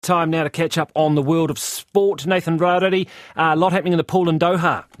Time now to catch up on the world of sport. Nathan Februrary, a lot happening in the pool in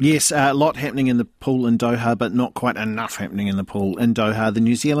Doha. Yes, a lot happening in the pool in Doha, but not quite enough happening in the pool in Doha. The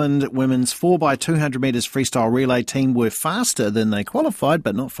New Zealand women's 4x200 metres freestyle relay team were faster than they qualified,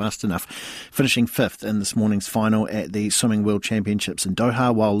 but not fast enough, finishing fifth in this morning's final at the Swimming World Championships in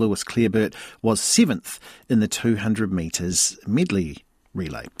Doha, while Lewis Clareburt was seventh in the 200 metres medley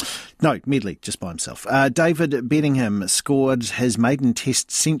just by himself. David Bedingham scored his maiden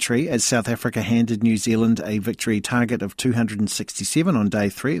test century as South Africa handed New Zealand a victory target of 267 on day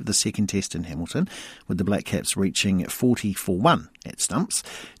 3 of the second test in Hamilton, with the Black Caps reaching 40 for 1 at stumps.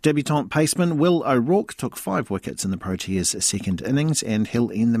 Debutant paceman Will O'Rourke took 5 wickets in the Proteas' second innings, and he'll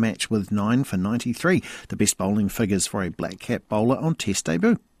end the match with 9 for 93, the best bowling figures for a Black Cap bowler on test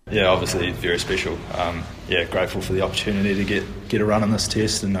debut. Yeah, obviously very special. Grateful for the opportunity to get a run on this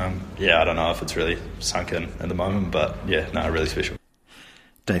test, and I don't know if it's really sunk in at the moment, but really special.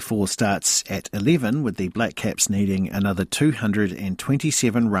 Day 4 starts at 11, with the Black Caps needing another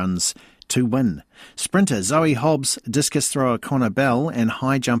 227 runs to win. Sprinter Zoe Hobbs, discus thrower Connor Bell and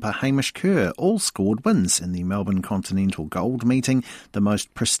high jumper Hamish Kerr all scored wins in the Melbourne Continental Gold meeting, the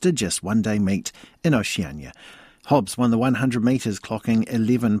most prestigious one-day meet in Oceania. Hobbs won the 100 metres, clocking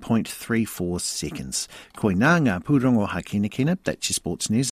 11.34 seconds. Koe nā ngā pūrongo hakinakina, that's your sports news.